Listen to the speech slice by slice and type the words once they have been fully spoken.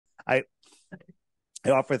I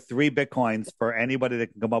offer 3 Bitcoins for anybody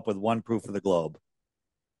that can come up with one proof of the globe.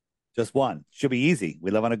 Just one. Should be easy.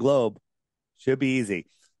 We live on a globe. Should be easy.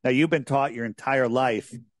 Now, you've been taught your entire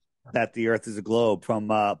life that the earth is a globe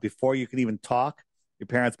from before you can even talk. Your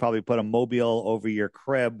parents probably put a mobile over your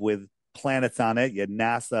crib with planets on it. You had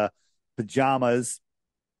NASA pajamas.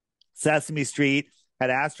 Sesame Street had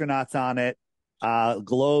astronauts on it,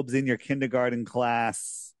 globes in your kindergarten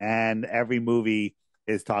class, and every movie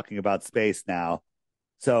is talking about space now.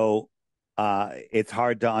 So it's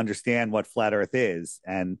hard to understand what flat Earth is,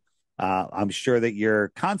 and I'm sure that your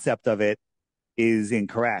concept of it is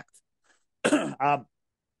incorrect. um,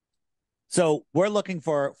 so we're looking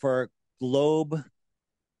for globe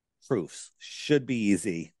proofs. Should be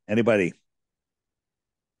easy. Anybody?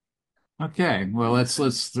 Okay, well let's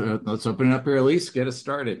open it up here, Elise. Get us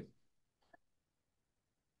started.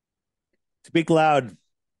 Speak loud.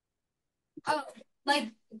 Oh,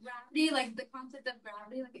 like gravity, like the concept of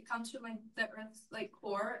gravity, like it comes from like the Earth's like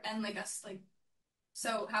core and like us like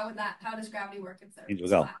so how does gravity work if the Earth Angel,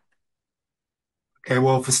 is go. flat? Okay,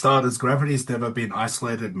 well, for starters, gravity's never been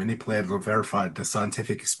isolated, manipulated, or verified in a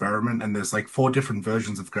scientific experiment, and there's like 4 different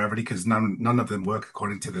versions of gravity because none of them work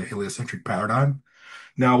according to the heliocentric paradigm.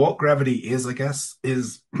 Now, what gravity is, I guess,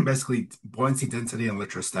 is basically buoyancy, density, and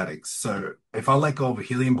electrostatics. So if I let go of a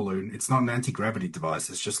helium balloon, it's not an anti-gravity device,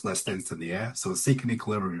 it's just less dense than the air, so it's seeking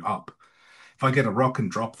equilibrium up. If I get a rock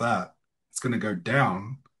and drop that, it's going to go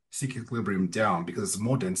down, seek equilibrium down because it's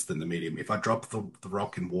more dense than the medium. If I drop the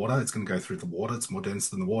rock in water, it's going to go through the water. It's more dense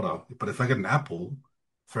than the water. But if I get an apple,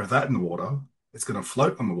 throw that in the water, it's going to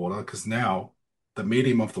float on the water because now the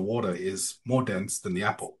medium of the water is more dense than the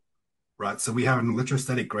apple, right? So we have an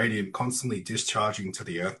electrostatic gradient constantly discharging to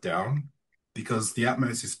the earth down because the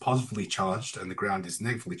atmosphere is positively charged and the ground is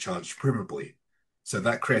negatively charged provably. So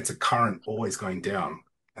that creates a current always going down.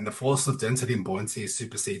 And the force of density and buoyancy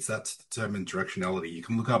supersedes that to determine directionality. You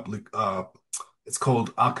can look up, it's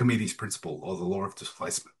called Archimedes' principle or the law of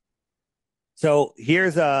displacement. So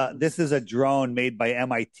this is a drone made by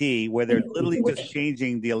MIT where they're literally just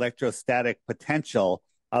changing the electrostatic potential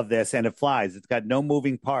of this and it flies. It's got no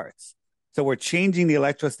moving parts. So we're changing the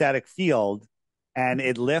electrostatic field and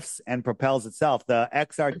it lifts and propels itself. The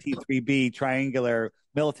XRT-3B triangular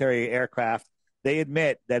military aircraft, they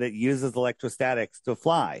admit that it uses electrostatics to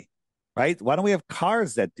fly, right? Why don't we have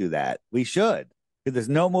cars that do that? We should, because there's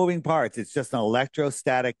no moving parts. It's just an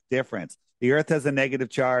electrostatic difference. The earth has a negative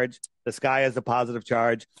charge. The sky has a positive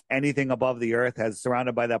charge. Anything above the earth has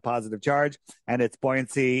surrounded by that positive charge, and its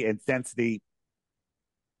buoyancy and density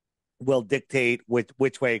will dictate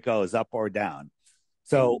which way it goes, up or down.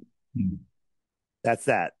 So that's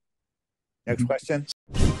that. Next question.